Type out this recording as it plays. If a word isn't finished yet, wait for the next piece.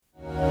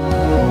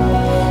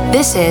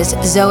This is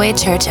Zoe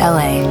Church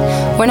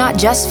LA. We're not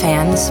just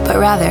fans, but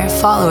rather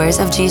followers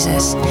of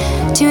Jesus.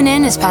 Tune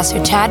in as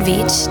Pastor Chad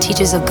Veach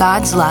teaches of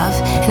God's love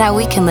and how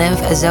we can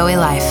live a Zoe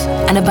life,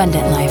 an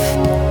abundant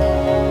life.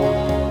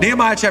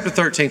 Nehemiah chapter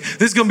 13.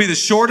 This is going to be the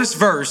shortest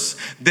verse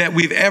that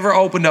we've ever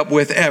opened up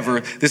with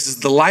ever. This is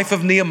the life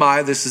of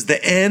Nehemiah. This is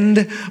the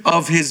end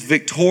of his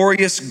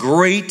victorious,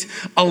 great,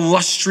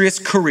 illustrious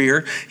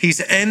career. He's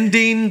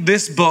ending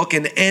this book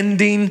and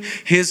ending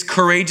his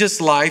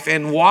courageous life.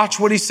 And watch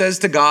what he says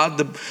to God.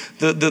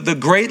 The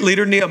great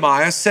leader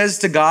Nehemiah says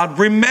to God,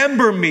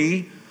 "Remember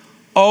me,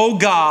 O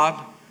God,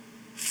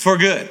 for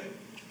good."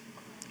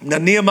 Now,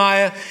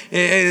 Nehemiah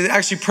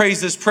actually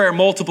prays this prayer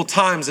multiple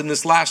times in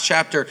this last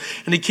chapter.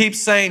 And he keeps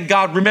saying,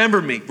 God,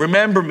 remember me,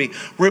 remember me.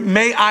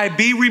 May I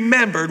be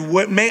remembered.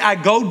 May I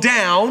go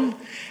down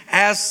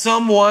as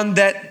someone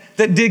that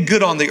did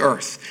good on the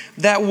earth,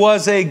 that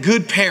was a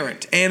good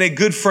parent and a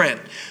good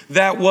friend,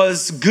 that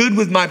was good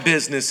with my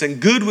business and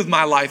good with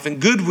my life and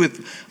good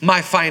with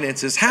my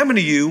finances. How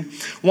many of you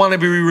want to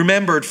be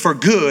remembered for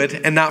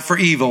good and not for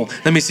evil?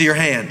 Let me see your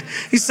hand.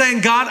 He's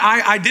saying, God,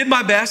 I did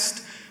my best.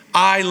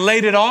 I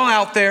laid it all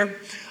out there.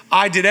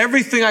 I did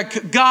everything I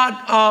could. God,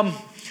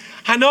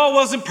 I know I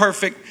wasn't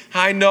perfect.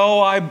 I know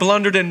I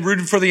blundered and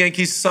rooted for the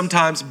Yankees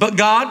sometimes. But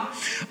God,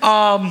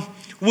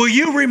 will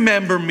you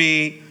remember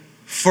me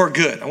for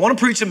good? I want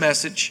to preach a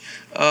message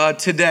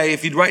today.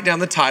 If you'd write down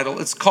the title,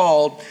 it's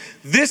called,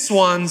 This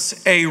One's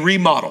a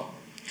Remodel.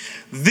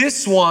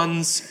 This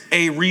one's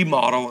a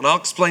remodel. And I'll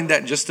explain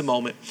that in just a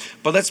moment.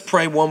 But let's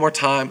pray one more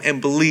time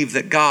and believe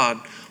that God,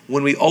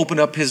 when we open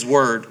up his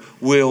word,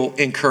 will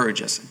encourage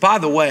us. By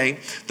the way,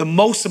 the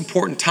most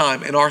important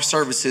time in our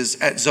services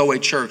at Zoe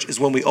Church is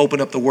when we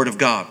open up the word of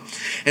God.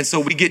 And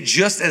so we get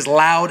just as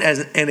loud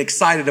and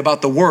excited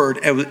about the word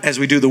as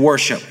we do the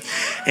worship.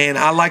 And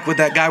I like what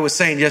that guy was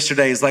saying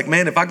yesterday. He's like,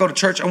 man, if I go to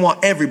church, I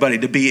want everybody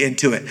to be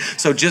into it.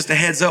 So just a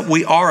heads up,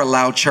 we are a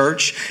loud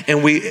church,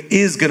 and we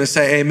is going to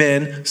say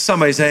amen.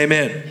 Somebody say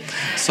amen.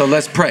 So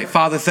let's pray.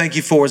 Father, thank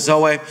you for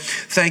Zoe.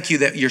 Thank you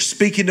that you're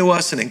speaking to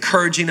us and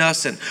encouraging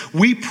us. And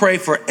we pray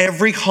for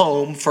every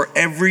home, for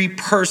every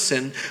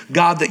person,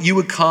 God, that you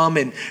would come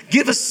and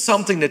give us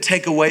something to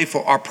take away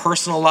for our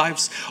personal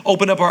lives.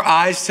 Open up our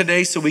eyes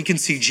today so we can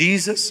see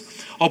Jesus.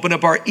 Open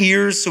up our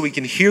ears so we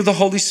can hear the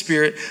Holy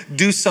Spirit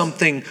do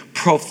something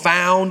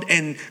profound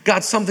and,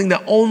 God, something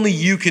that only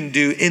you can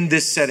do in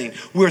this setting.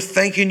 We're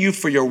thanking you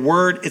for your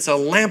word. It's a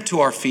lamp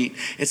to our feet.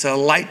 It's a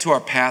light to our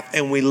path,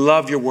 and we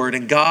love your word.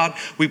 And God,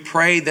 we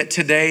pray that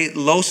today,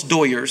 Los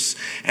Doyers,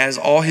 as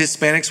all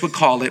Hispanics would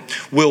call it,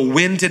 will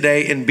win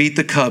today and beat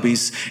the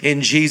Cubbies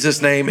in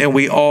Jesus' name. And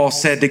we all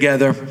said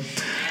together,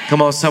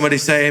 come on, somebody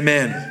say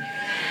amen.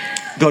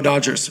 Go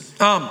Dodgers.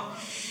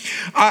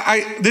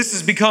 This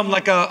has become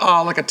like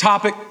a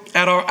topic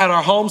at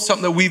our home,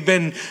 something that we've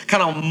been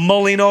kind of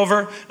mulling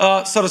over,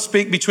 so to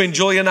speak, between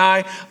Julia and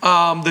I,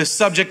 the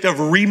subject of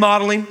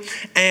remodeling.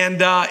 And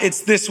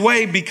it's this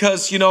way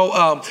because,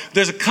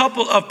 there's a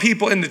couple of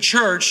people in the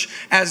church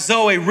at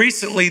Zoe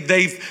recently,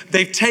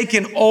 they've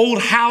taken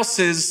old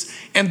houses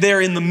and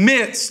they're in the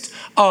midst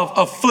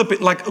of flipping,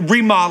 like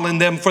remodeling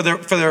them for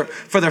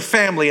their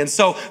family. And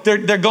so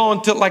they're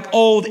going to like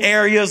old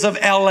areas of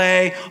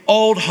LA,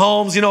 old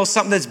homes,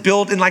 something that's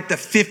built in like the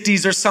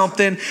 50s or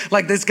something.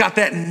 Like it's got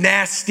that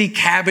nasty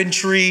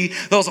cabinetry,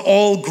 those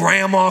old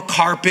grandma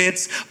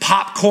carpets,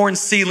 popcorn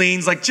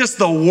ceilings, like just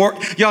the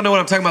work. Y'all know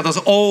what I'm talking about.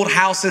 Those old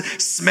houses,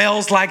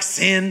 smells like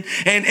sin.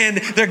 And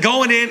they're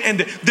going in and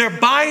they're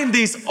buying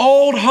these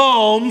old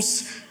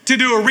homes to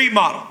do a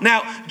remodel.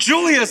 Now,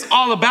 Julia's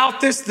all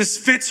about this. This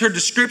fits her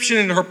description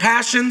and her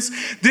passions.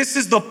 This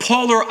is the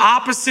polar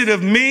opposite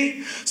of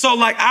me. So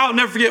I'll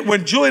never forget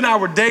when Julia and I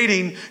were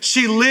dating,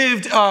 we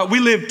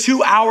lived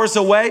 2 hours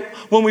away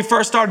when we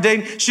first started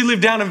dating. She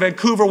lived down in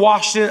Vancouver,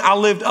 Washington. I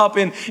lived up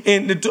in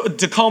the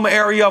Tacoma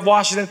area of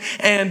Washington.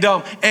 And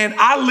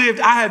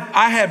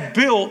I had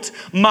built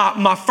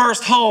my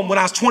first home when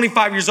I was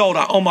 25 years old.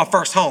 I owned my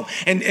first home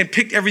and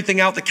picked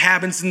everything out, the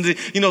cabins and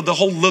the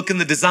whole look and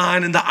the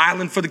design and the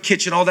island for the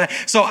kitchen, all that.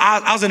 So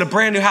I was in a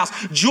brand new house.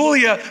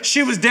 Julia,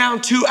 she was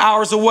down 2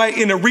 hours away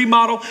in a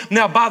remodel.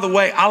 Now, by the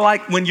way, I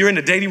like when you're in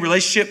a dating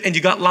relationship and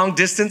you got long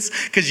distance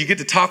because you get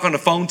to talk on the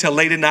phone till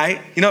late at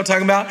night. You know what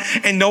I'm talking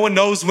about? And no one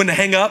knows when to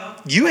hang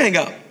up. You hang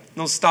up.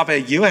 Don't stop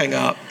it. You hang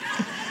up.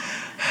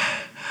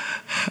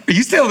 Are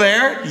you still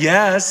there?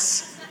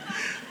 Yes.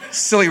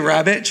 Silly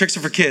rabbit. Tricks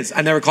are for kids.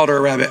 I never called her a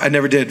rabbit. I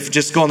never did.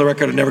 Just go on the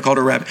record. I never called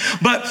her a rabbit.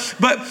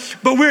 But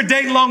we were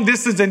dating long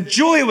distance, and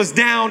Julia was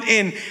down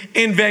in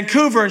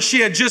Vancouver, and she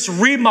had just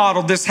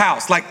remodeled this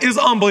house. It was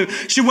unbelievable.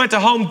 She went to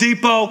Home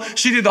Depot.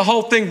 She did the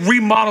whole thing,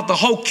 remodeled the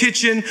whole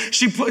kitchen.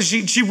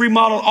 She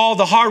remodeled all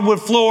the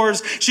hardwood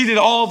floors. She did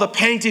all the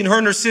painting. Her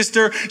and her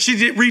sister.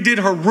 She redid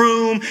her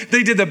room.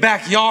 They did the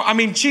backyard. I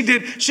mean, she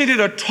did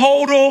a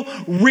total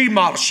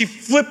remodel. She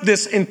flipped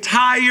this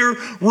entire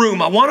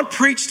room. I want to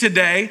preach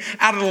today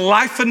out of the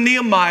life of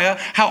Nehemiah,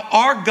 how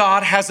our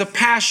God has a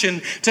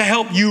passion to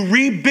help you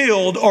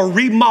rebuild or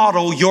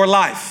remodel your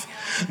life.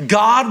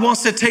 God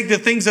wants to take the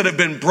things that have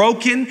been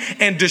broken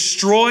and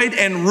destroyed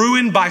and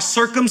ruined by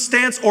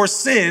circumstance or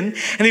sin,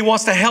 and he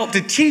wants to help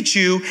to teach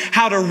you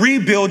how to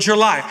rebuild your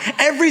life.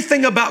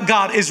 Everything about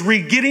God is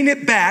getting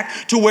it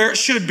back to where it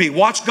should be.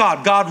 Watch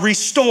God. God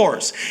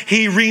restores.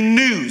 He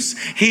renews.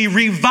 He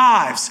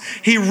revives.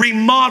 He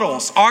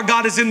remodels. Our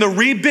God is in the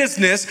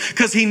business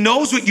because he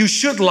knows what you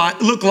should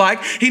look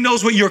like. He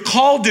knows what you're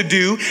called to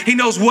do. He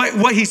knows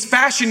what he's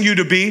fashioned you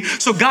to be.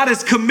 So God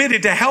is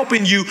committed to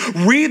helping you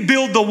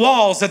rebuild the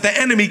walls that the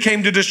enemy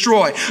came to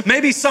destroy.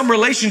 Maybe some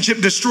relationship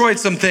destroyed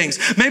some things.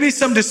 Maybe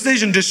some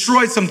decision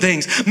destroyed some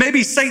things.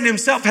 Maybe Satan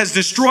himself has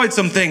destroyed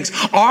some things.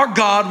 Our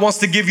God wants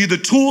to give you the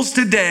tools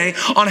today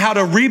on how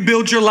to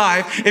rebuild your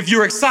life. If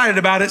you're excited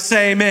about it,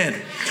 say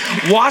amen.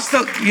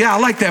 I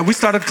like that. We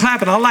started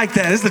clapping. I like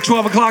that. This is the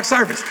 12 o'clock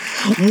service.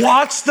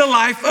 Watch the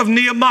life of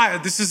Nehemiah.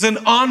 This is an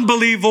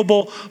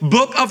unbelievable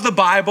book of the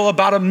Bible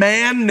about a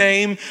man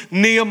named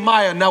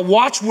Nehemiah. Now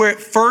watch where it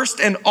first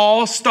and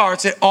all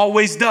starts. It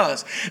always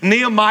does.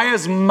 Nehemiah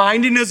is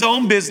minding his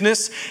own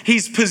business.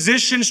 He's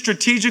positioned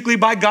strategically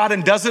by God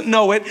and doesn't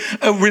know it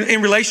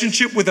in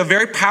relationship with a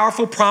very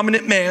powerful,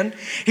 prominent man.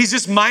 He's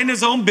just minding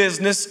his own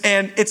business,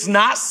 and it's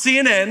not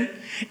CNN.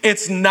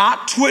 It's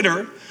not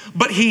Twitter.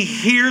 But he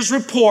hears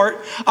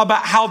report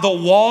about how the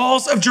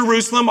walls of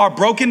Jerusalem are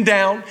broken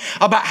down,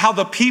 about how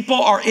the people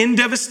are in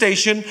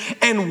devastation,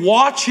 and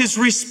watch his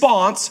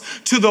response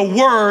to the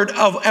word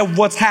of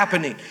what's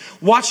happening.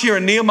 Watch here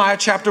in Nehemiah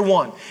chapter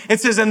 1. It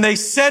says, "And they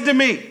said to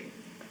me,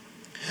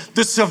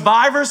 the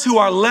survivors who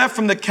are left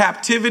from the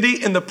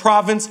captivity in the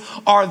province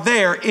are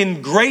there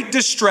in great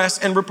distress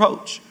and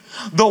reproach.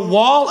 The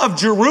wall of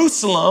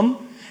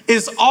Jerusalem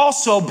is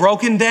also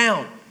broken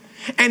down,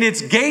 and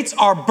its gates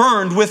are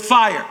burned with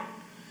fire.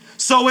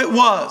 So it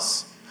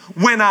was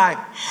when I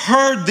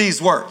heard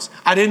these words."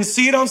 I didn't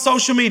see it on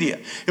social media.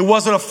 It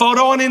wasn't a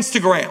photo on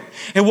Instagram.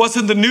 It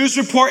wasn't the news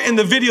report and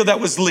the video that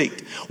was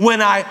leaked.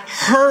 When I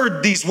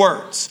heard these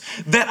words,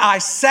 that I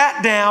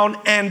sat down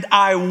and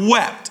I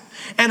wept.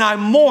 And I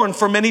mourned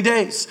for many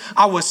days.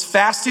 I was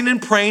fasting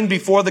and praying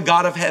before the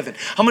God of heaven.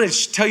 I'm going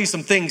to tell you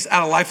some things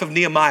out of the life of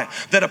Nehemiah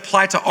that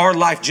apply to our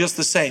life just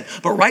the same.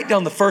 But write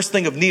down the first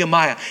thing of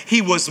Nehemiah.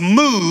 He was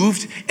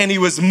moved, and he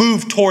was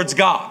moved towards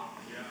God.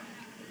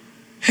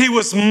 He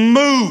was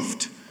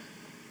moved.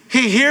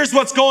 He hears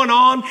what's going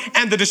on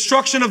and the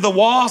destruction of the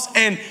walls,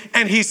 and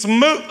he's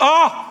moved.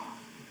 Oh,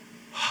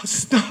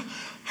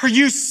 are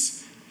you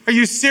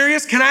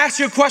serious? Can I ask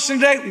you a question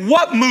today?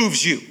 What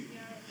moves you?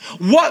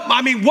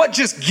 What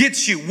just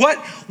gets you?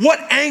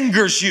 What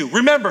angers you?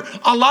 Remember,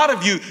 a lot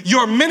of you,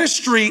 your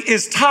ministry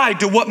is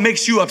tied to what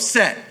makes you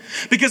upset.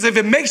 Because if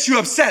it makes you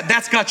upset,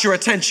 that's got your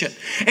attention.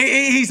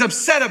 He's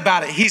upset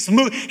about it. He's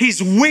moved.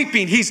 He's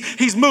weeping.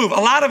 He's moved. A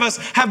lot of us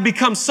have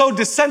become so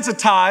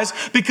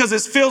desensitized because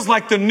it feels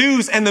like the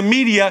news and the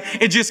media,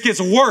 it just gets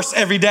worse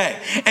every day.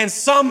 And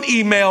some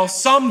email,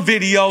 some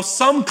video,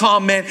 some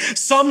comment,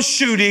 some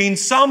shooting,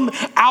 some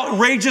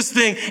outrageous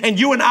thing. And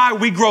you and I,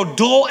 we grow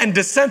dull and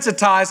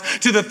desensitized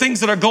to the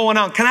things that are going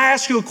on. Can I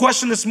ask you a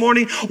question this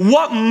morning?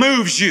 What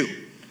moves you?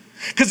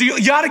 Because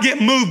you ought to get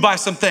moved by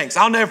some things.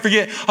 I'll never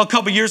forget a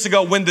couple years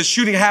ago when the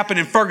shooting happened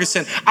in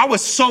Ferguson. I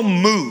was so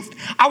moved.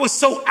 I was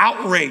so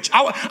outraged.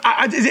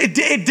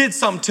 It did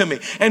something to me.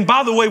 And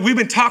by the way, we've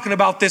been talking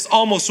about this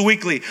almost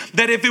weekly,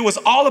 that if it was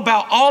all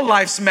about all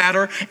lives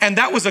matter, and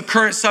that was a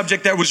current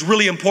subject that was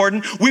really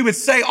important, we would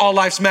say all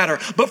lives matter.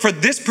 But for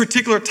this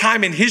particular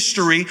time in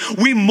history,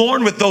 we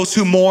mourn with those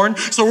who mourn.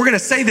 So we're going to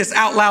say this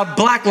out loud: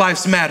 Black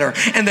lives matter.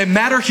 And they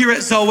matter here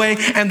at Zoe,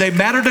 and they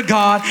matter to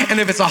God. And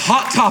if it's a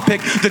hot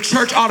topic, the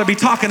church ought to be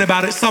talking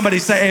about it. Somebody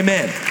say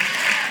amen.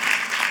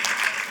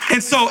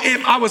 And so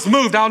I was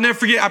moved. I'll never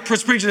forget, I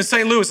was preaching in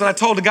St. Louis, and I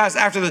told the guys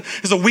it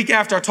was a week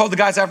after, I told the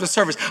guys after the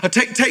service,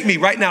 take me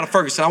right now to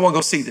Ferguson. I want to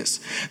go see this.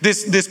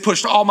 This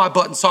pushed all my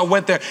buttons, so I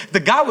went there. The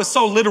guy was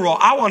so literal.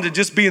 I wanted to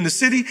just be in the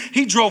city.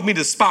 He drove me to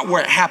the spot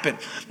where it happened.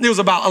 It was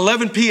about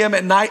 11 p.m.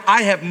 at night.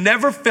 I have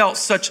never felt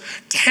such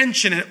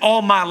tension in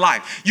all my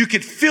life. You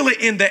could feel it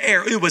in the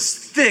air. It was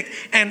thick,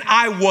 and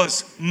I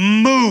was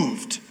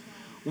moved.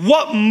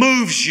 What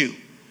moves you?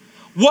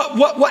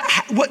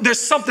 What there's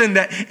something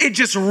that it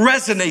just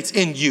resonates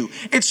in you.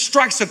 It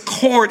strikes a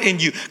chord in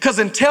you. Because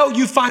until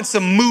you find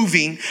some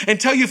moving,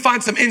 until you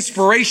find some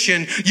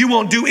inspiration, you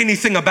won't do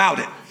anything about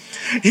it.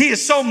 He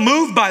is so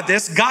moved by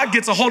this, God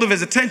gets a hold of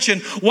his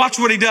attention. Watch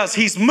what he does.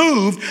 He's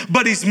moved,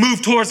 but he's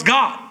moved towards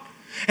God.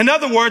 In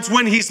other words,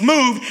 when he's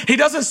moved, he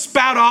doesn't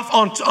spout off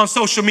on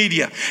social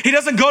media. He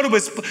doesn't go to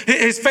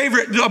his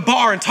favorite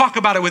bar and talk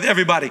about it with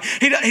everybody.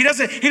 He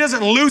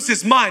doesn't lose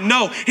his mind.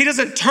 No, he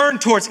doesn't turn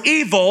towards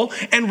evil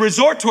and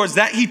resort towards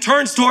that. He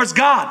turns towards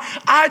God.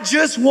 I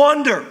just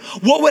wonder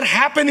what would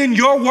happen in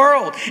your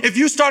world if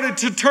you started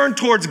to turn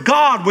towards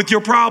God with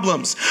your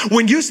problems.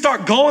 When you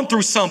start going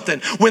through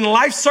something, when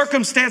life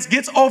circumstance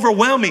gets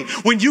overwhelming,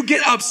 when you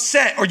get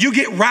upset or you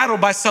get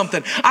rattled by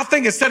something, I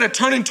think instead of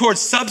turning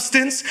towards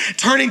substance,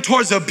 turn turning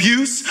towards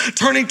abuse,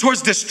 turning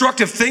towards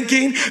destructive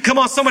thinking. Come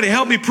on, somebody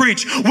help me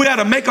preach. We got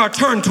to make our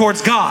turn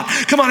towards God.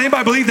 Come on,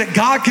 anybody believe that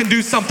God can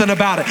do something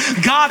about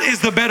it? God is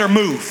the better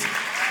move.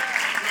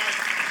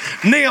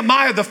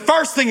 Nehemiah, the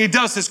first thing he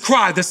does is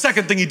cry. The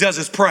second thing he does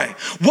is pray.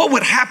 What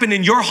would happen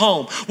in your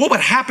home? What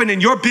would happen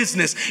in your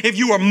business if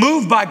you were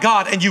moved by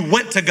God and you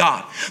went to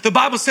God? The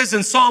Bible says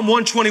in Psalm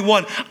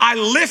 121, I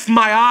lift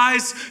my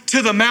eyes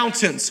to the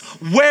mountains.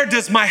 Where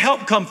does my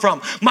help come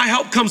from? My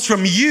help comes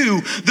from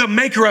you, the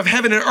maker of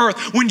heaven and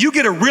earth. When you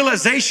get a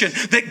realization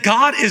that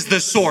God is the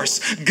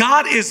source,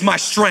 God is my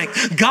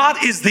strength,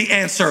 God is the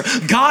answer,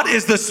 God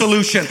is the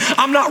solution.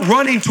 I'm not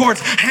running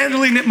towards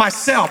handling it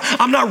myself.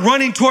 I'm not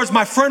running towards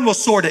my friend will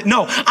sort it.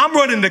 No, I'm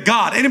running to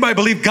God. Anybody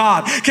believe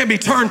God can be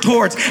turned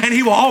towards and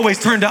he will always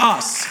turn to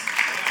us?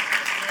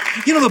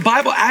 You know, the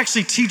Bible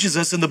actually teaches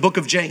us in the book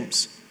of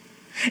James.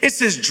 It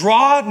says,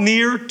 draw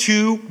near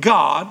to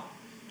God,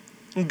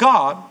 and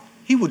God,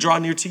 he will draw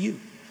near to you.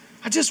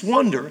 I just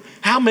wonder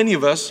how many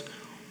of us,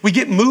 we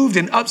get moved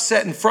and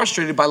upset and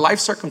frustrated by life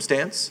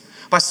circumstance,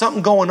 by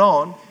something going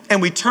on, and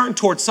we turn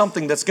towards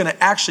something that's going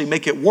to actually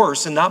make it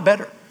worse and not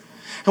better.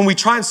 And we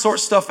try and sort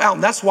stuff out.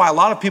 And that's why a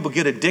lot of people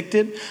get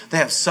addicted. They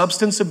have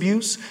substance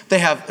abuse. They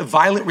have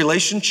violent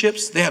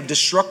relationships. They have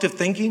destructive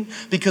thinking.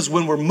 Because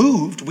when we're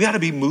moved, we got to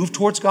be moved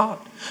towards God.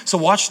 So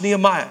watch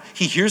Nehemiah.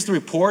 He hears the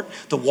report.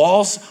 The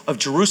walls of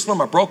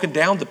Jerusalem are broken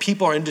down. The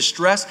people are in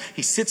distress.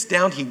 He sits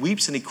down, he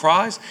weeps and he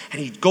cries.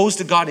 And he goes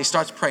to God and he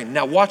starts praying.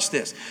 Now watch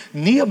this.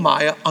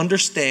 Nehemiah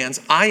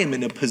understands I am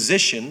in a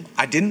position,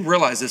 I didn't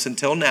realize this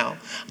until now,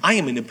 I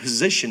am in a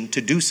position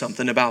to do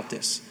something about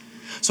this.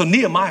 So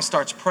Nehemiah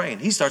starts praying.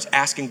 He starts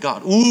asking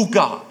God, ooh,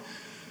 God,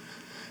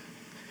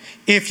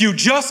 if you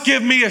just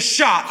give me a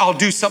shot, I'll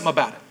do something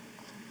about it.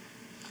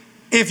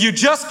 If you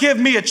just give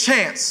me a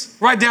chance.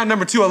 Write down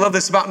number 2. I love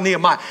this about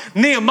Nehemiah.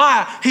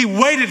 Nehemiah, he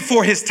waited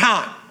for his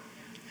time.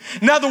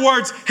 In other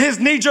words, his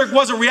knee-jerk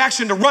wasn't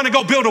reaction to run and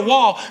go build a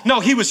wall. No,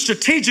 he was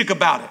strategic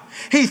about it.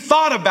 He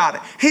thought about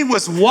it. He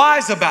was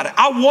wise about it.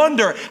 I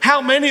wonder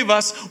how many of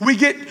us, we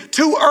get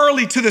too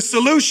early to the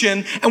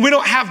solution and we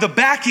don't have the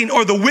backing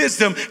or the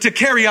wisdom to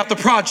carry out the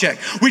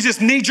project. We just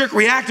knee-jerk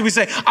react and we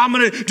say, I'm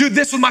going to do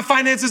this with my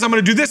finances. I'm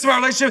going to do this in my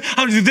relationship.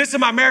 I'm going to do this in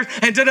my marriage.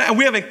 And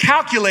we haven't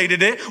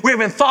calculated it. We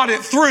haven't thought it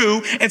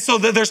through. And so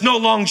there's no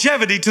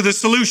longevity to the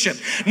solution.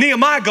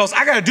 Nehemiah goes,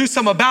 I got to do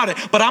something about it,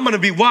 but I'm going to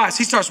be wise.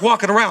 He starts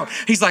walking around.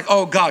 He's like,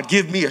 oh God,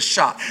 give me a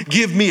shot.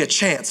 Give me a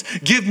chance.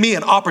 Give me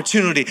an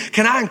opportunity.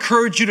 Can I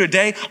encourage you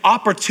today?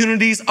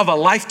 Opportunities of a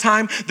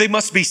lifetime, they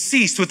must be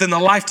seized within the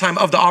lifetime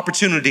of the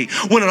opportunity.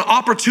 When an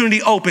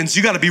opportunity opens,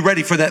 you got to be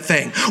ready for that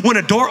thing. When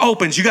a door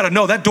opens, you got to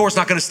know that door's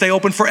not going to stay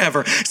open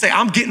forever. Say,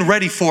 I'm getting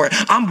ready for it.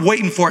 I'm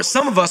waiting for it.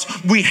 Some of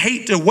us, we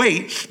hate to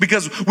wait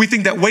because we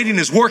think that waiting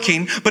is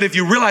working. But if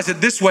you realize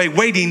it this way,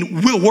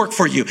 waiting will work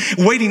for you.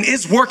 Waiting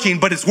is working,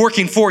 but it's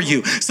working for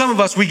you. Some of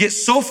us, we get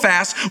so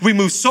fast, we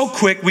move so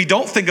quick, we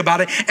don't think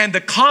about it. And the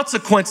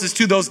consequences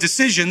to those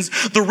decisions,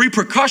 the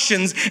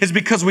repercussions is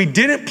because we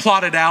didn't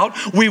plot it out.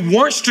 We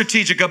weren't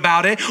strategic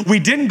about it. We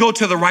didn't go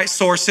to the right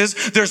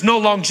sources. There's no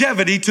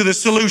longevity to the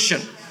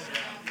solution.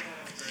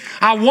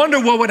 I wonder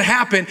what would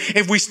happen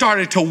if we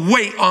started to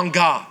wait on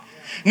God.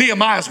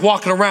 Nehemiah's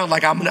walking around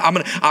like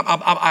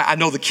I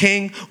know the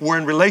king. We're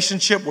in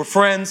relationship. We're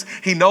friends.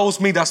 He knows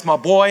me. That's my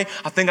boy.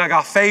 I think I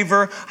got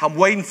favor. I'm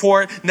waiting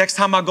for it. Next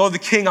time I go to the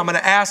king, I'm going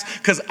to ask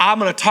because I'm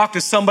going to talk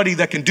to somebody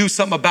that can do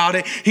something about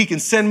it. He can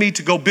send me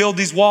to go build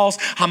these walls.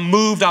 I'm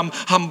moved.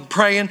 I'm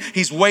praying.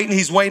 He's waiting.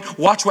 He's waiting.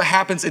 Watch what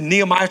happens in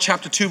Nehemiah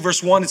chapter 2,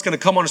 verse 1. It's going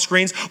to come on the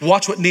screens.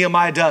 Watch what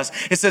Nehemiah does.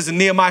 It says in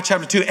Nehemiah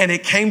chapter 2, and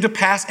it came to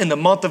pass in the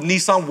month of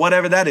Nisan,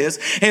 whatever that is,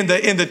 in the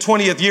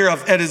 20th year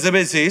of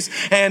Artaxerxes,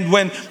 and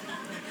when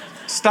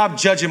stop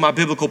judging my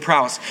biblical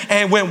prowess.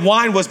 And when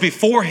wine was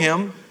before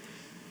him,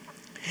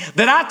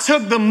 that I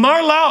took the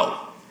Merlot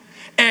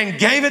and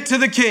gave it to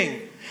the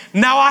king.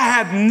 Now I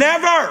had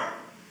never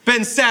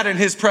been sat in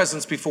his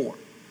presence before.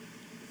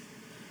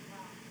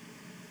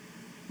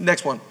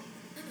 Next one.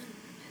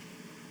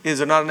 Is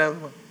there not another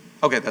one?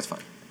 Okay, that's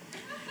fine.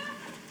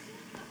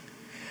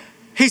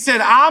 He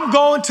said, I'm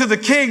going to the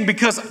king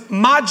because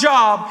my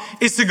job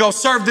is to go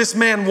serve this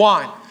man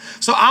wine.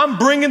 So I'm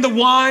bringing the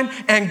wine,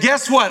 and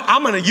guess what?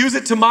 I'm going to use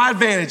it to my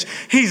advantage.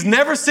 He's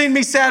never seen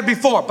me sad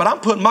before, but I'm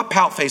putting my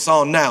pout face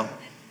on now.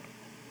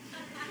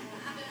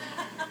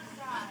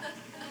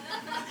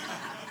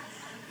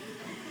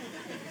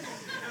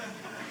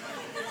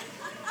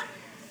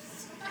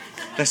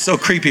 That's so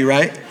creepy,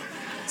 right?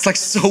 It's like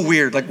so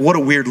weird. Like, what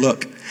a weird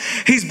look.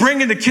 He's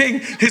bringing the king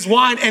his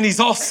wine and he's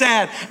all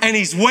sad and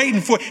he's waiting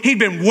for, he'd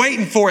been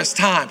waiting for his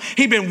time.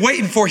 He'd been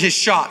waiting for his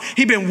shot.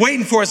 He'd been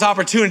waiting for his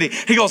opportunity.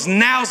 He goes,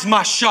 now's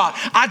my shot.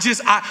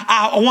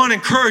 I want to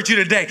encourage you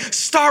today.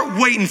 Start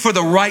waiting for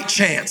the right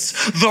chance,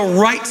 the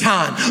right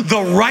time,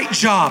 the right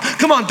job.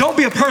 Come on, don't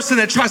be a person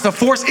that tries to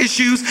force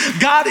issues.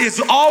 God is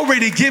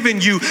already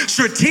giving you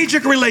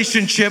strategic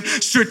relationship,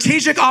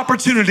 strategic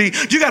opportunity.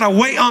 You got to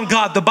wait on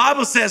God. The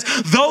Bible says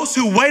those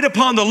who wait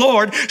upon the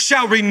Lord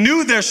shall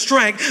renew their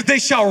strength. strength. They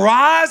shall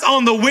rise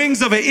on the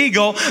wings of an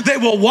eagle. They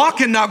will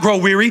walk and not grow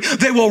weary.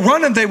 They will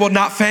run and they will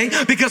not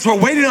faint, because we're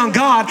waiting on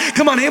God.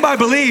 Come on, anybody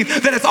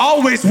believe that it's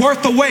always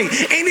worth the wait?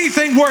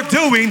 Anything worth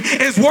doing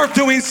is worth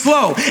doing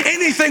slow.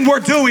 Anything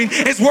worth doing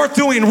is worth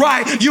doing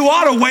right. You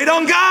ought to wait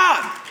on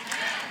God.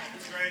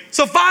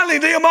 So finally,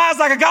 Nehemiah's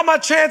like, I got my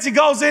chance. He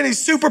goes in, he's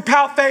super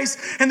pout-faced,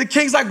 and the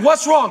king's like,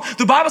 what's wrong?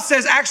 The Bible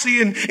says actually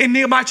in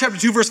Nehemiah chapter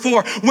 2, verse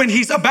 4, when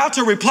he's about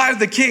to reply to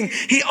the king,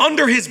 he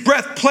under his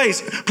breath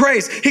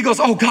prays. He goes,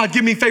 oh God,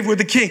 give me favor with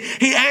the king.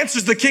 He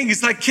answers the king.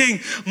 He's like,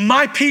 King,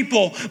 my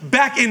people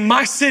back in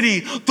my city,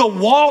 the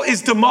wall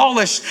is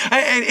demolished.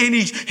 And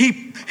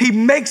he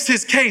makes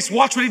his case.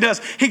 Watch what he does.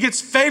 He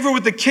gets favor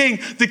with the king.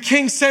 The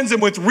king sends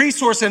him with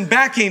resource and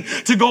backing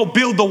to go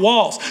build the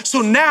walls. So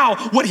now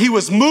what he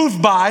was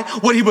moved by,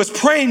 what he was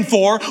praying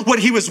for, what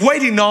he was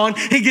waiting on,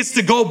 he gets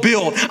to go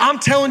build. I'm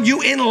telling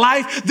you, in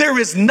life, there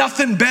is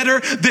nothing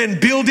better than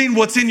building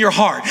what's in your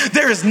heart.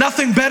 There is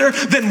nothing better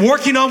than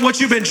working on what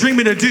you've been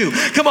dreaming to do.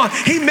 Come on,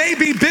 he may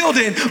be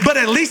building, but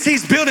at least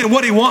he's building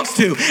what he wants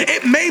to.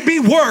 It may be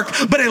work,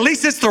 but at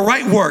least it's the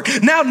right work.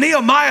 Now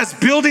Nehemiah's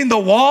building the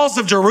walls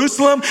of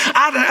Jerusalem.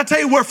 I tell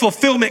you where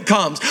fulfillment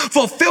comes.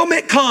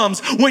 Fulfillment comes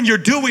when you're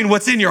doing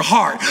what's in your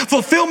heart.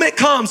 Fulfillment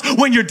comes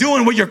when you're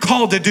doing what you're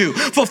called to do.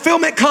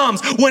 Fulfillment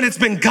comes when it's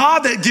been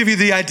God that gave you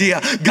the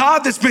idea.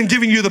 God that's been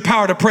giving you the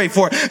power to pray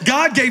for it.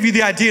 God gave you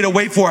the idea to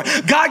wait for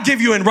it. God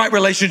gave you in right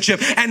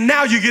relationship, and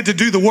now you get to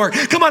do the work.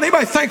 Come on,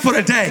 anybody thankful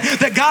today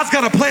that God's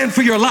got a plan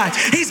for your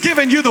life? He's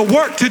given you the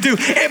work to do.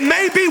 It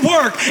may be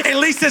work, at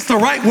least it's the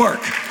right work.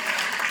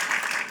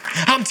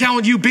 I'm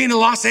telling you, being in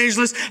Los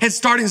Angeles and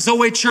starting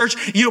Zoe Church,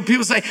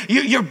 people say,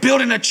 you're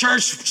building a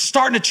church,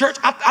 starting a church.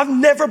 I've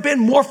never been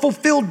more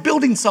fulfilled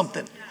building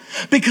something,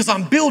 because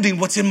I'm building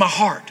what's in my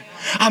heart.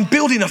 I'm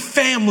building a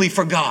family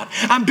for God.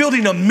 I'm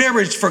building a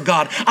marriage for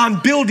God.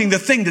 I'm building the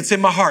thing that's in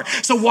my heart.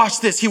 So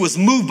watch this. He was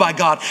moved by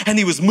God, and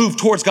he was moved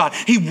towards God.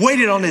 He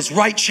waited on his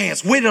right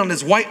chance, waited on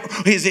his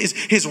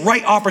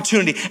right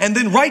opportunity. And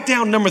then write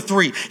down number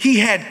 3, he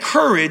had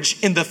courage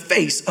in the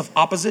face of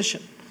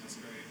opposition.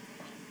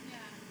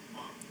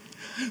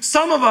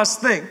 Some of us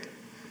think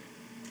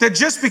that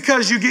just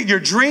because you get your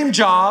dream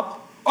job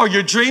or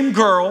your dream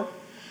girl,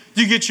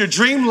 you get your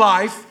dream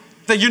life,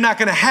 that you're not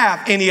going to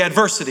have any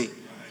adversity.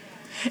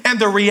 And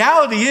the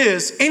reality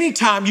is,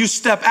 anytime you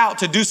step out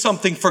to do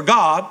something for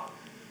God,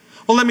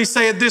 well, let me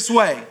say it this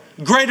way: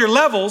 greater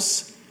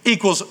levels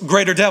equals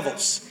greater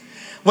devils.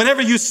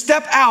 Whenever you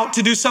step out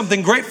to do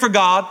something great for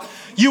God,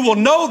 you will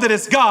know that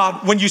it's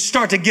God when you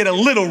start to get a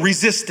little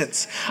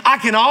resistance. I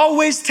can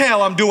always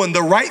tell I'm doing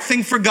the right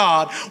thing for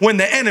God when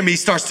the enemy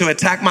starts to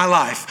attack my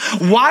life.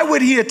 Why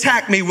would he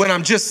attack me when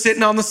I'm just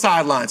sitting on the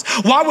sidelines?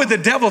 Why would the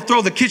devil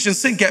throw the kitchen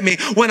sink at me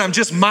when I'm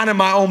just minding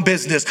my own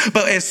business?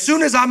 But as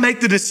soon as I make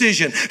the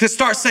decision to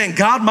start saying,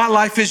 God, my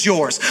life is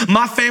yours.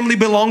 My family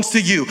belongs to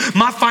you.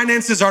 My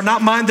finances are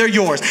not mine, they're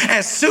yours.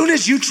 As soon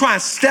as you try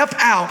and step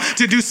out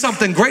to do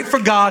something great for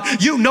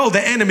God, you know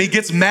the enemy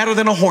gets madder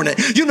than a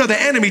hornet. You know the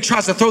enemy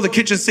tries to throw the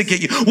kitchen sink at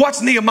you.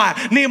 Watch Nehemiah.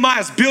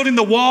 Nehemiah's building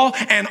the wall,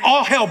 and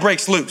all hell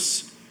breaks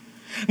loose.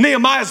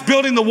 Nehemiah's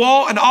building the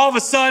wall, and all of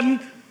a sudden,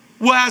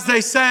 well, as they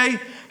say,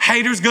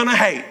 haters gonna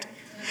hate.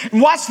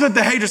 And watch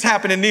the haters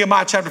happen in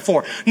Nehemiah chapter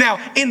 4. Now,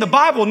 in the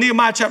Bible,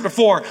 Nehemiah chapter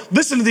 4,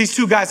 listen to these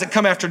two guys that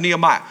come after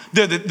Nehemiah.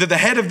 They're the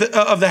head of the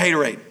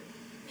haterade.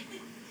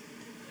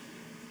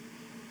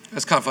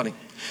 That's kind of funny.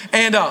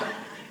 And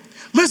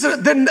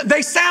listen,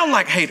 they sound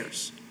like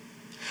haters.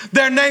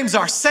 Their names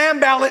are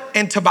Sanballat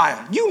and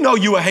Tobiah. You know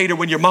you a hater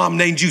when your mom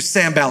named you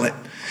Sanballat.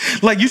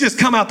 Like you just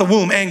come out the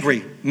womb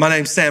angry. My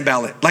name's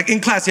Sanballat. Like in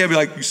class, you'll be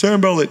like,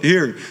 Sanballat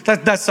here.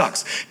 That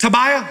sucks.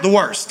 Tobiah, the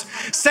worst.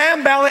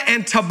 Sanballat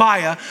and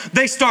Tobiah,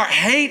 they start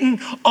hating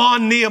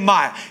on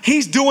Nehemiah.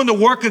 He's doing the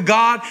work of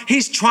God.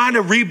 He's trying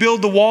to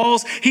rebuild the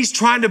walls. He's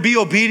trying to be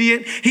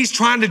obedient. He's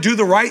trying to do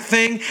the right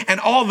thing. And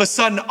all of a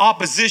sudden,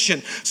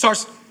 opposition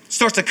starts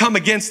to come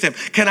against him.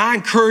 Can I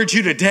encourage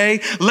you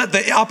today? Let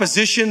the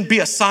opposition be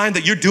a sign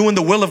that you're doing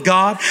the will of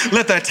God.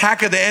 Let the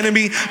attack of the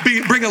enemy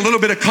bring a little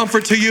bit of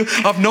comfort to you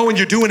of knowing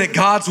you're doing it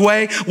God's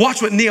way.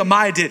 Watch what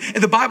Nehemiah did.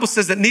 And the Bible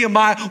says that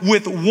Nehemiah,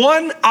 with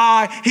one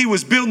eye, he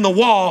was building the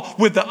wall.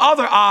 With the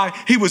other eye,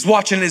 he was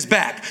watching his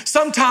back.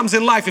 Sometimes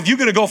in life, if you're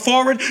going to go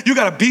forward, you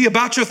got to be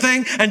about your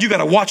thing, and you got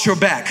to watch your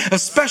back,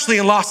 especially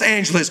in Los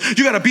Angeles.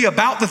 You got to be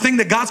about the thing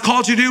that God's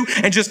called you to do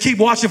and just keep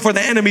watching for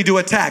the enemy to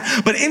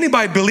attack. But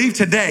anybody believe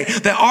today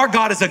that our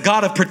God is a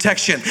God of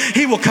protection?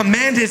 He will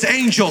command his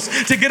angels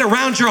to get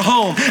around your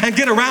home and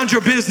get around your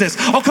business.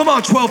 Oh, come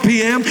on, 12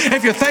 p.m.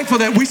 If you're thankful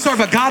that we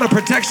serve a God of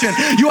protection,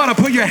 you ought to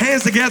put your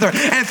hands together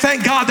and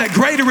thank God that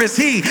greater is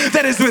he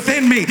that is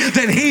within me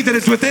than he that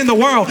is within the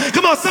world.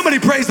 Come on, somebody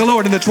praise the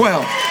Lord in the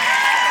 12.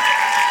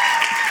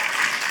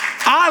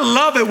 I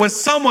love it when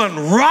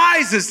someone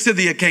rises to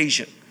the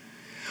occasion.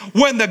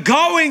 When the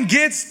going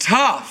gets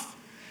tough,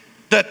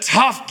 the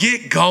tough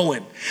get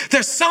going.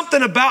 There's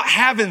something about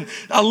having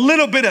a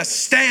little bit of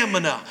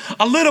stamina,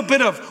 a little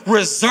bit of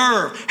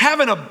reserve,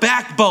 having a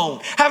backbone,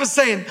 having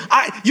saying,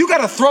 you got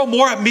to throw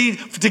more at me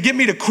to get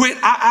me to quit.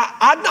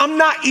 I'm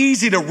not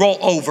easy to roll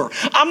over.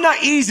 I'm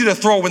not easy to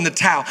throw in the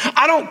towel.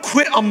 I don't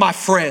quit on my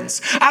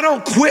friends. I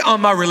don't quit on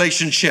my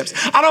relationships.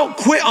 I don't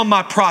quit on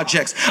my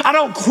projects. I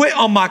don't quit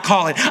on my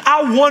calling.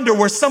 I wonder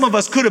where some of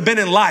us could have been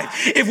in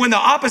life if when the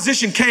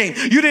opposition came,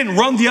 you didn't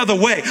run the other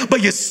way,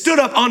 but you stood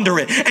up under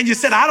it and you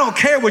said, I don't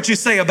care what you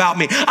say about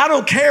me. I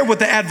don't care what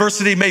the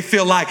adversity may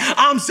feel like.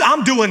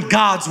 I'm doing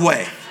God's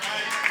way.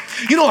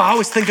 You know what I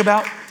always think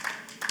about?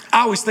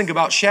 I always think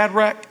about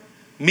Shadrach,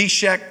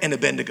 Meshach, and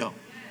Abednego.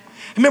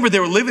 Remember, they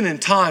were living in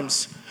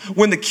times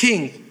when the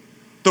king,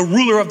 the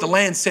ruler of the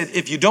land, said,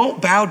 if you don't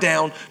bow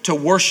down to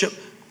worship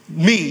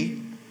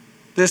me,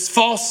 this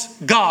false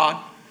God,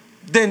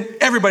 then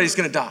everybody's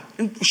going to die.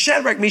 And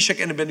Shadrach, Meshach,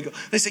 and Abednego,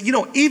 they said,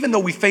 even though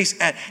we face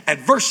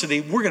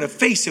adversity, we're going to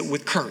face it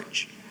with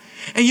courage.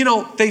 And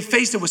they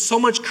faced it with so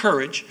much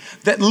courage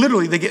that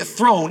literally they get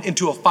thrown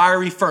into a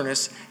fiery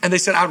furnace. And they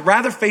said, I'd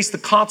rather face the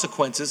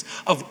consequences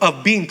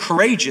of being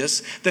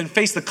courageous than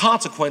face the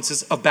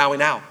consequences of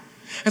bowing out.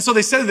 And so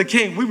they said to the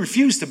king, we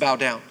refuse to bow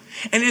down.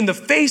 And in the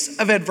face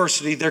of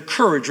adversity, their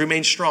courage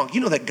remained strong.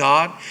 You know that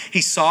God,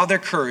 he saw their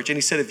courage and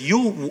he said, if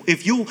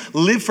you'll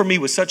live for me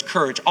with such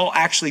courage, I'll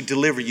actually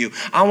deliver you.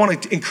 I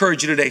want to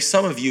encourage you today.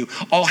 Some of you,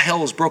 all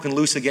hell is broken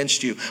loose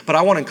against you. But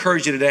I want to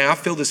encourage you today. I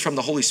feel this from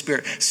the Holy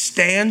Spirit.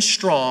 Stand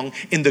strong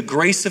in the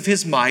grace of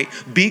his might.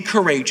 Be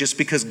courageous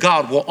because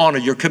God will honor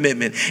your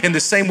commitment. In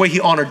the same way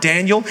he honored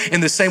Daniel, in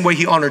the same way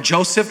he honored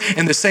Joseph,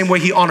 in the same way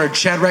he honored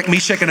Shadrach,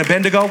 Meshach, and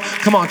Abednego.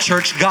 Come on,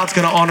 church. God's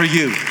going to honor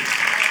you.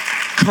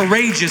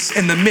 Courageous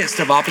in the midst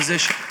of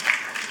opposition.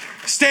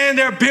 Stand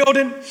there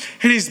building,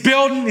 and he's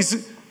building.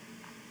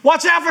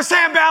 Watch out for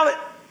Sanballat.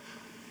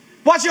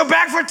 Watch your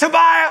back for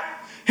Tobiah.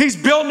 He's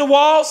building the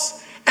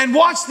walls. And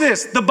watch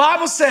this. The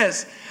Bible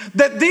says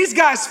that these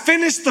guys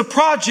finished the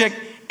project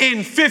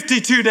in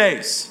 52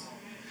 days.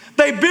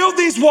 They built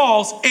these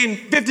walls in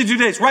 52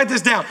 days. Write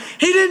this down.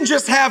 He didn't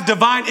just have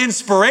divine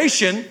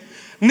inspiration.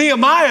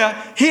 Nehemiah,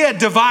 he had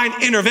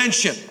divine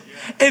intervention.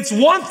 It's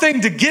one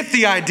thing to get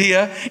the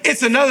idea.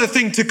 It's another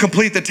thing to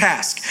complete the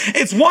task.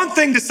 It's one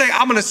thing to say,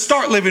 I'm going to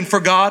start living for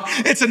God.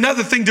 It's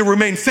another thing to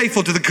remain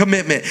faithful to the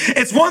commitment.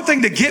 It's one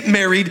thing to get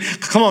married.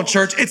 Come on,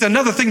 church. It's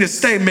another thing to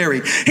stay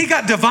married. He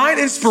got divine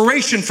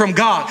inspiration from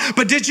God.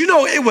 But did you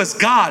know it was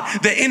God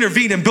that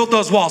intervened and built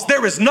those walls?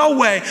 There is no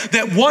way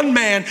that one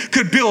man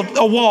could build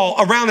a wall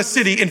around a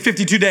city in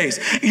 52 days.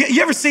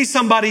 You ever see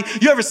somebody,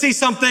 you ever see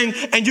something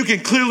and you can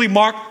clearly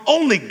mark,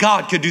 only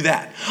God could do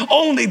that.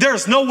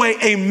 There's no way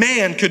a man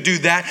could do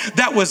that.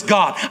 That was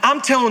God.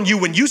 I'm telling you,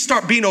 when you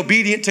start being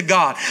obedient to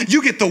God,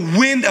 you get the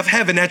wind of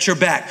heaven at your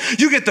back.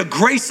 You get the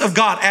grace of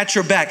God at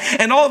your back.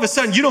 And all of a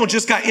sudden, you don't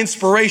just got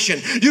inspiration,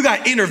 you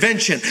got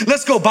intervention.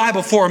 Let's go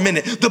Bible for a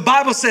minute. The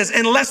Bible says,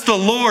 unless the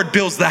Lord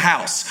builds the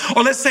house,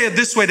 or let's say it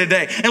this way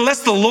today,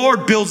 unless the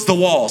Lord builds the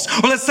walls,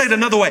 or let's say it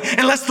another way,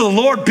 unless the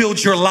Lord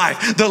builds your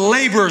life, the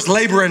laborers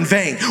labor in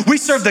vain. We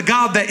serve the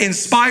God that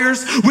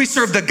inspires. We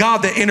serve the God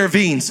that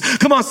intervenes.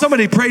 Come on,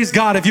 somebody praise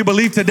God if you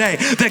believe today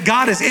that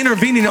God is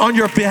intervening on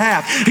your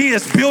behalf. He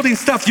is building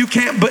stuff you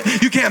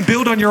can't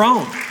build on your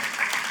own.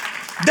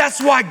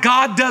 That's why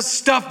God does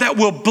stuff that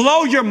will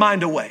blow your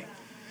mind away.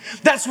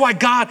 That's why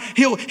God,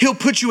 he'll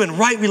put you in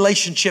right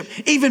relationship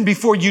even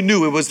before you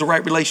knew it was the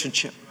right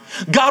relationship.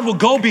 God will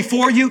go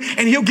before you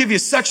and he'll give you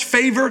such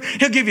favor.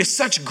 He'll give you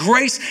such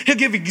grace. He'll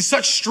give you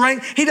such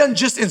strength. He doesn't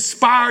just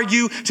inspire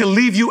you to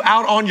leave you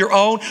out on your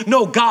own.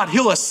 No, God,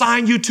 he'll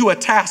assign you to a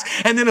task.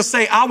 And then he'll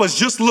say, I was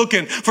just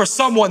looking for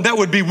someone that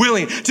would be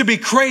willing to be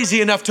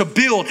crazy enough to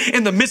build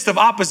in the midst of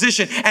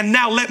opposition. And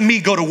now let me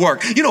go to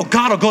work. You know,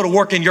 God will go to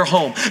work in your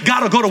home.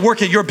 God will go to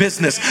work in your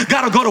business.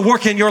 God will go to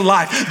work in your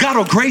life. God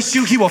will grace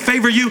you. He will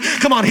favor you.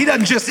 Come on. He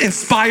doesn't just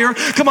inspire.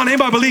 Come on.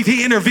 Anybody believe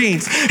he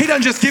intervenes? He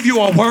doesn't just give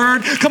you a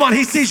word. Come on,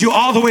 he sees you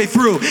all the way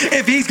through.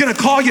 If he's going to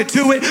call you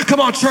to it, come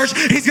on, church,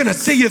 he's going to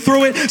see you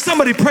through it.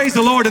 Somebody praise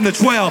the Lord in the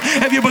 12.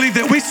 If you believe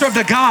that we serve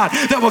the God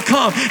that will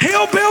come,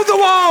 he'll build the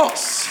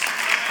walls.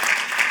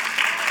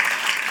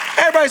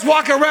 Everybody's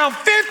walking around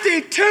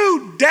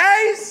 52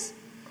 days.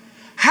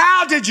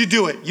 How did you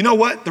do it? You know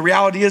what? The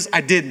reality is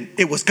I didn't.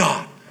 It was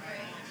God.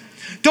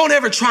 Don't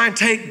ever try and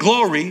take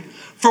glory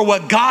for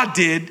what God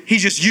did. He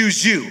just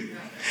used you.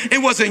 It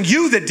wasn't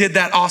you that did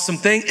that awesome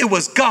thing. It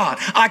was God.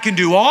 I can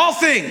do all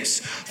things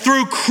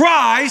through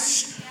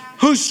Christ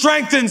who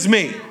strengthens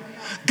me.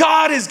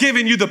 God has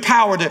given you the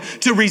power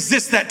to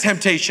resist that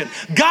temptation.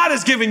 God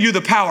has given you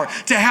the power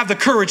to have the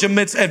courage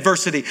amidst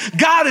adversity.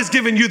 God has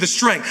given you the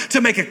strength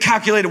to make a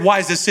calculated,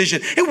 wise decision.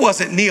 It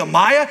wasn't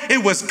Nehemiah.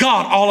 It was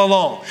God all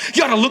along.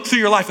 You got to look through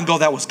your life and go,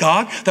 that was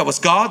God. That was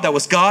God. That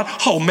was God.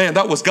 Oh man,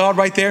 that was God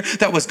right there.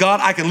 That was God.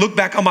 I can look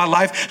back on my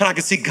life and I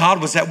can see God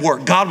was at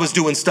work. God was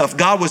doing stuff.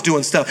 God was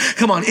doing stuff.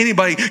 Come on,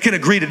 anybody can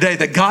agree today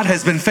that God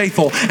has been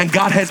faithful and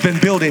God has been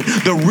building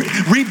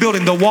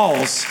rebuilding the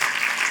walls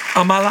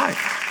of my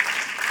life.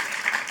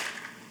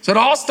 So it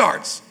all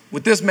starts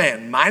with this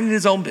man minding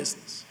his own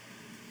business,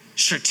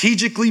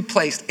 strategically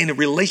placed in a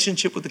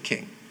relationship with the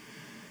king.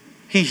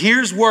 He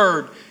hears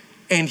word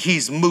and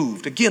he's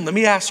moved. Again, let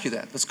me ask you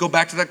that. Let's go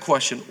back to that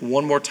question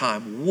one more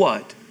time.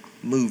 What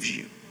moves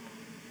you?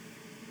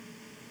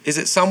 Is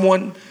it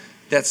someone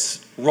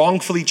that's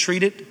wrongfully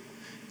treated?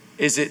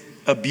 Is it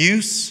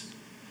abuse?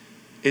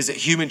 Is it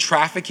human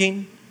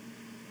trafficking?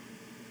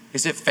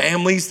 Is it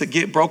families that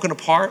get broken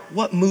apart?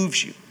 What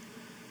moves you?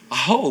 I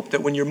hope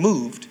that when you're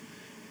moved,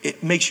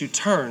 it makes you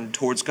turn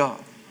towards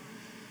God.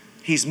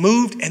 He's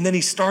moved and then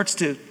he starts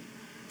to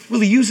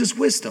really use his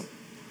wisdom.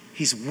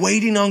 He's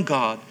waiting on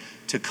God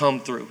to come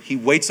through. He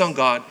waits on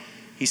God.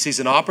 He sees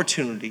an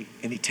opportunity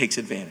and he takes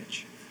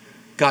advantage.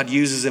 God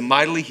uses him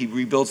mightily. He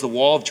rebuilds the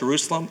wall of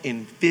Jerusalem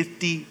in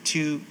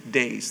 52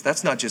 days.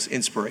 That's not just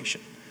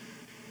inspiration.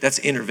 That's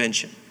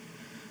intervention.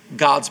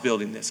 God's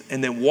building this.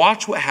 And then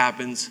watch what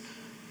happens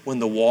when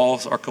the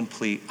walls are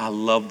complete. I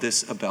love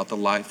this about the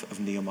life of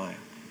Nehemiah.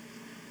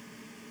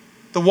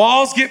 The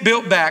walls get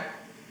built back.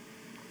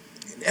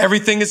 And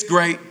everything is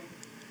great.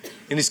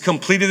 And he's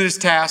completed his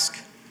task.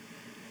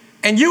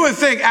 And you would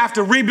think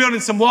after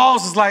rebuilding some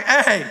walls, it's like,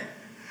 hey,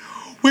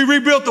 we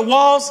rebuilt the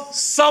walls.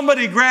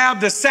 Somebody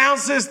grab the sound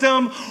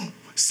system.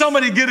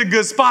 Somebody get a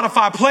good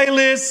Spotify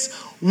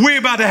playlist. We're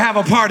about to have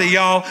a party,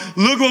 y'all.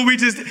 Look what we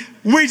just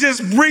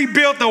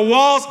rebuilt the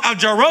walls of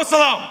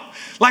Jerusalem.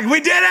 Like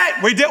we did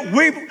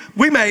it.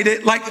 We made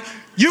it. Like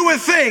you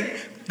would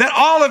think that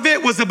all of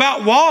it was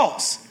about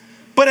walls.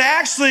 But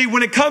actually,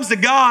 when it comes to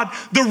God,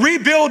 the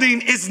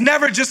rebuilding is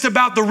never just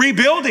about the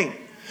rebuilding.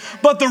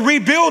 But the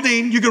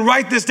rebuilding, you can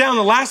write this down,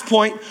 the last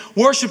point,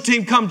 worship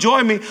team, come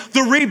join me.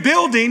 The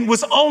rebuilding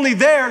was only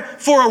there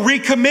for a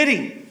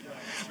recommitting.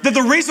 That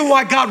the reason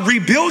why God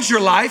rebuilds your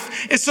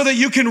life is so that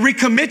you can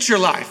recommit your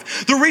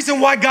life. The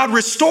reason why God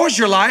restores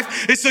your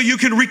life is so you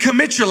can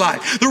recommit your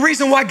life. The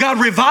reason why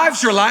God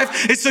revives your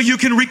life is so you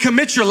can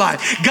recommit your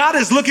life. God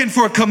is looking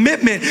for a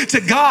commitment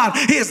to God.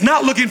 He is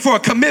not looking for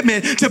a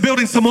commitment to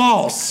building some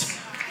walls.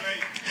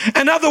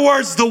 In other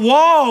words, the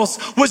walls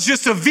was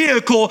just a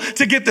vehicle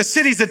to get the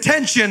city's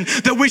attention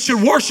that we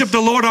should worship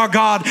the Lord our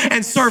God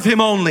and serve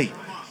him only.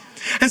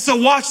 And so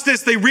watch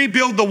this, they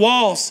rebuild the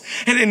walls.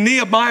 And in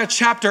Nehemiah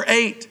chapter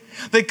 8,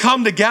 they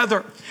come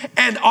together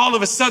and all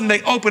of a sudden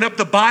they open up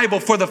the Bible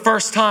for the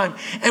first time.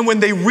 And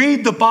when they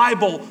read the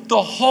Bible,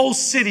 the whole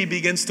city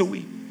begins to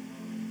weep.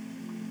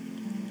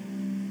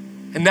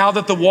 And now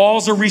that the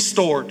walls are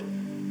restored,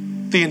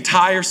 the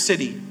entire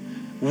city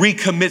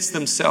recommits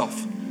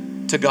themselves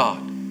to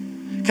God.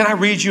 Can I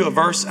read you a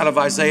verse out of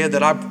Isaiah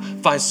that I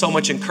find so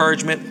much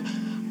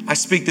encouragement? I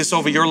speak this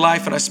over your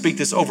life and I speak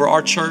this over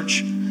our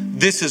church.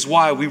 This is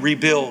why we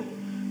rebuild.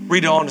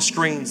 Read it on the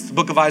screens. The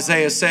book of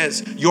Isaiah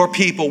says, your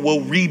people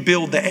will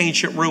rebuild the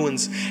ancient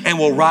ruins and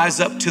will rise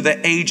up to the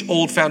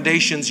age-old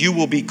foundations. You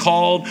will be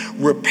called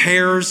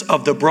repairers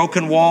of the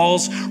broken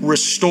walls,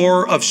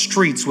 restorer of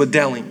streets with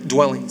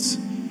dwellings.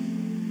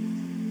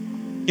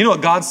 You know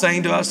what God's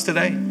saying to us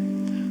today?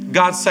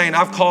 God's saying,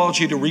 I've called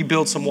you to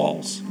rebuild some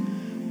walls.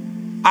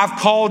 I've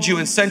called you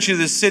and sent you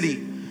to this city.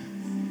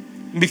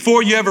 And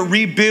before you ever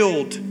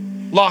rebuild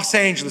Los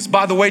Angeles,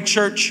 by the way,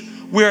 church,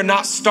 we are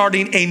not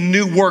starting a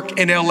new work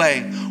in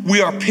LA.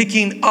 We are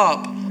picking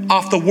up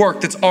off the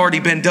work that's already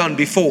been done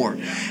before.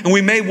 And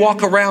we may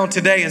walk around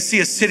today and see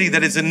a city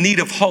that is in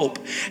need of hope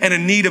and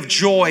in need of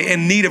joy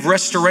and need of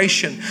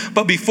restoration.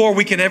 But before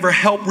we can ever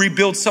help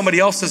rebuild somebody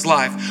else's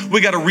life,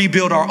 we got to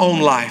rebuild our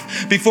own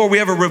life. Before we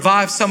ever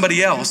revive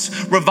somebody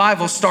else,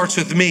 revival starts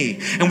with me.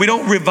 And we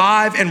don't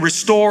revive and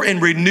restore and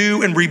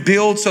renew and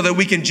rebuild so that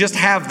we can just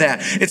have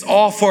that. It's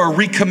all for a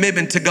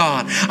recommitment to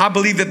God. I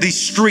believe that these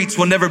streets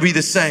will never be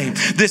the same.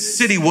 This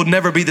city will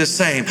never be the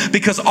same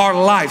because our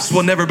lives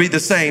will never be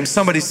the same.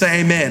 Somebody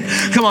say amen.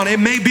 Come on, it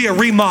may be a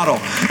remodel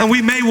and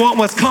we may want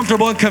what's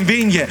comfortable and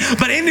convenient,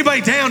 but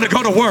anybody down to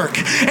go to work?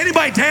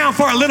 Anybody down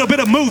for a little bit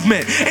of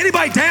movement?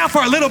 Anybody down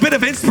for a little bit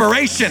of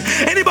inspiration?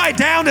 Anybody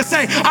down to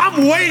say,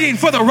 I'm waiting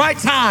for the right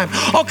time?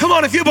 Oh, come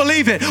on, if you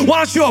believe it, why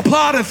don't you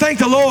applaud and thank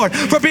the Lord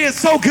for being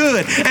so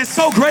good and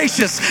so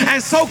gracious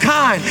and so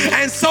kind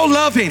and so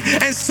loving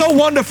and so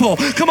wonderful.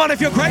 Come on,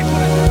 if you're grateful.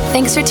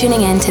 Thanks for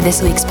tuning in to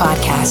this week's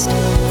podcast.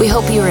 We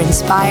hope you were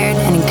inspired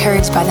and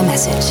encouraged by the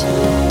message.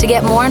 To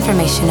get more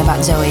information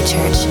about Zoe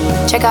Church,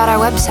 check out our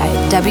website,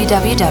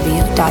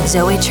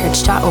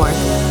 www.zoechurch.org,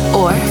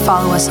 or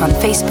follow us on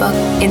Facebook,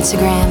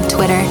 Instagram,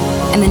 Twitter,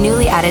 and the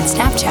newly added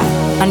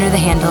Snapchat under the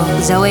handle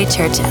Zoe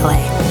Church LA.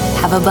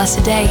 Have a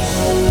blessed day.